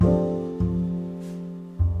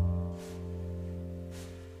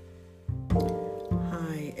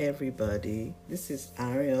everybody. This is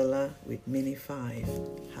Ariola with Mini 5.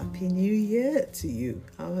 Happy New Year to you.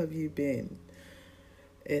 How have you been?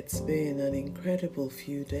 It's been an incredible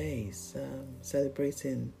few days,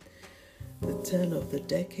 celebrating the turn of the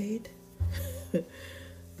decade,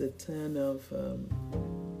 the turn of a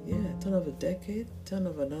decade, turn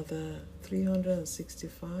of another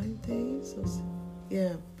 365 days.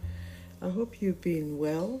 Yeah, I hope you've been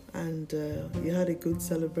well and you had a good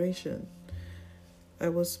celebration. I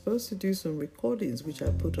was supposed to do some recordings which I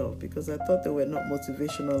put off because I thought they were not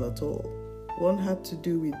motivational at all. One had to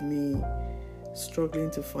do with me struggling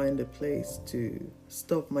to find a place to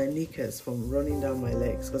stop my knickers from running down my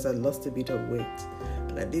legs because I lost a bit of weight.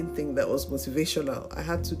 And I didn't think that was motivational. I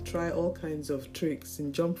had to try all kinds of tricks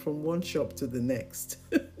and jump from one shop to the next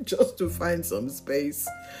just to find some space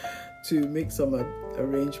to make some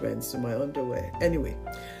arrangements to my underwear. Anyway,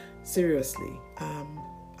 seriously,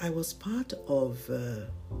 I was part of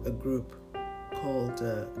a group called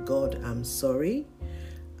God I'm Sorry,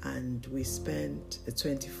 and we spent a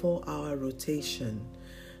 24-hour rotation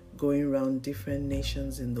going around different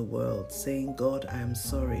nations in the world saying, God, I am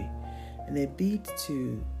sorry, and a bid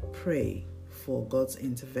to pray for God's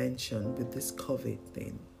intervention with this COVID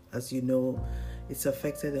thing. As you know, it's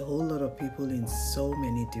affected a whole lot of people in so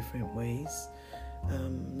many different ways.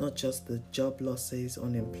 Not just the job losses,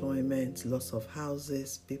 unemployment, loss of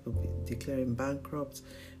houses, people declaring bankrupt,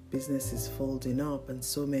 businesses folding up, and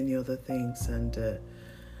so many other things. And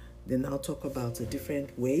then I'll talk about a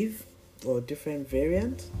different wave or different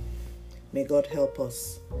variant. May God help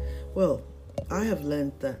us. Well, I have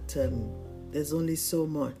learned that there's only so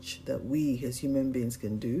much that we as human beings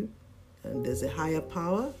can do. And there's a higher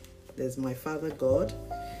power. There's my Father God,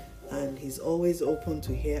 and He's always open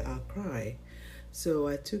to hear our cry. So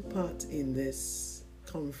I took part in this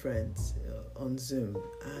conference on Zoom,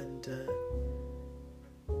 and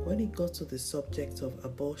when it got to the subject of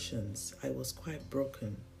abortions, I was quite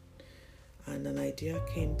broken. And an idea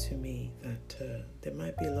came to me that there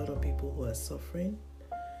might be a lot of people who are suffering,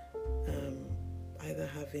 either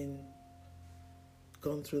having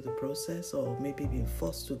gone through the process or maybe been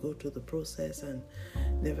forced to go through the process and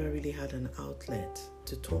never really had an outlet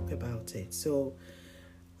to talk about it. So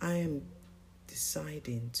I am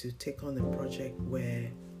deciding to take on a project where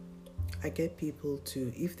I get people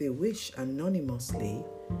to, if they wish, anonymously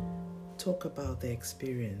talk about their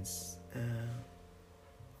experience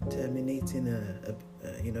terminating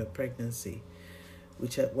a pregnancy,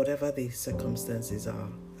 whatever the circumstances are.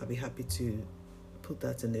 I'll be happy to put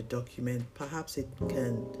that in a document. Perhaps it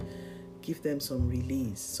can give them some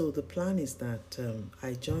release. So the plan is that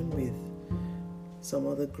I join with some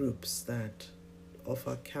other groups that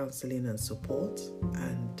offer counseling and support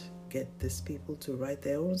and get these people to write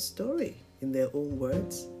their own story in their own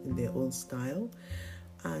words, in their own style,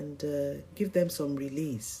 and give them some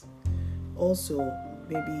release. Also,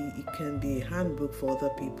 maybe it can be a handbook for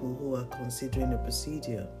other people who are considering a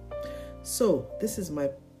procedure. So this is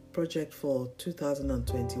my project for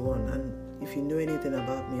 2021, and if you know anything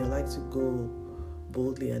about me, I like to go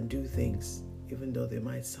boldly and do things, even though they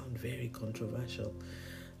might sound very controversial.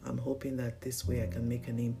 I'm hoping that this way I can make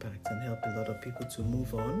an impact and help a lot of people to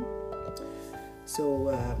move on.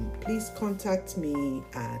 So please contact me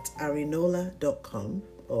at arinola.com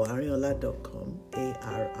or arinola.com,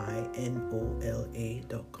 arinola.com.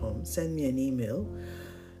 Send me an email.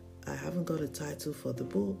 I haven't got a title for the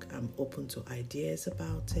book. I'm open to ideas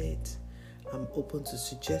about it. I'm open to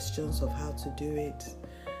suggestions of how to do it.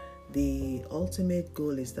 The ultimate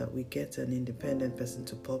goal is that we get an independent person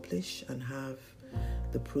to publish and have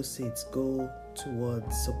the proceeds go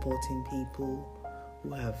towards supporting people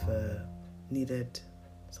who have needed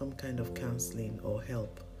some kind of counseling or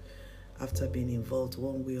help after being involved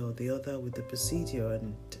one way or the other with the procedure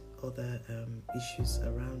and other issues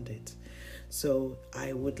around it. So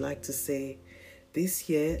I would like to say this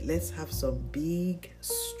year, let's have some big,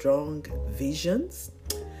 strong visions.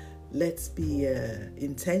 Let's be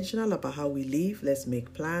intentional about how we live. Let's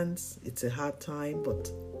make plans. It's a hard time,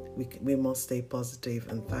 but we must stay positive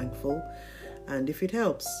and thankful. And if it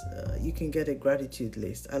helps, you can get a gratitude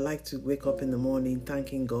list. I like to wake up in the morning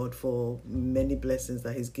thanking God for many blessings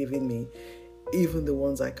that He's given me, even the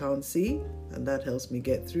ones I can't see, and that helps me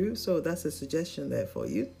get through. So that's a suggestion there for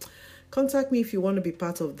you. Contact me if you want to be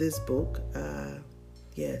part of this book,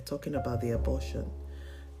 talking about the abortion.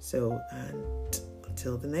 So, and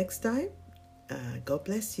until the next time, God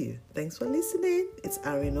bless you. Thanks for listening. It's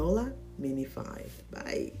Arinola Mini 5.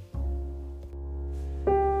 Bye.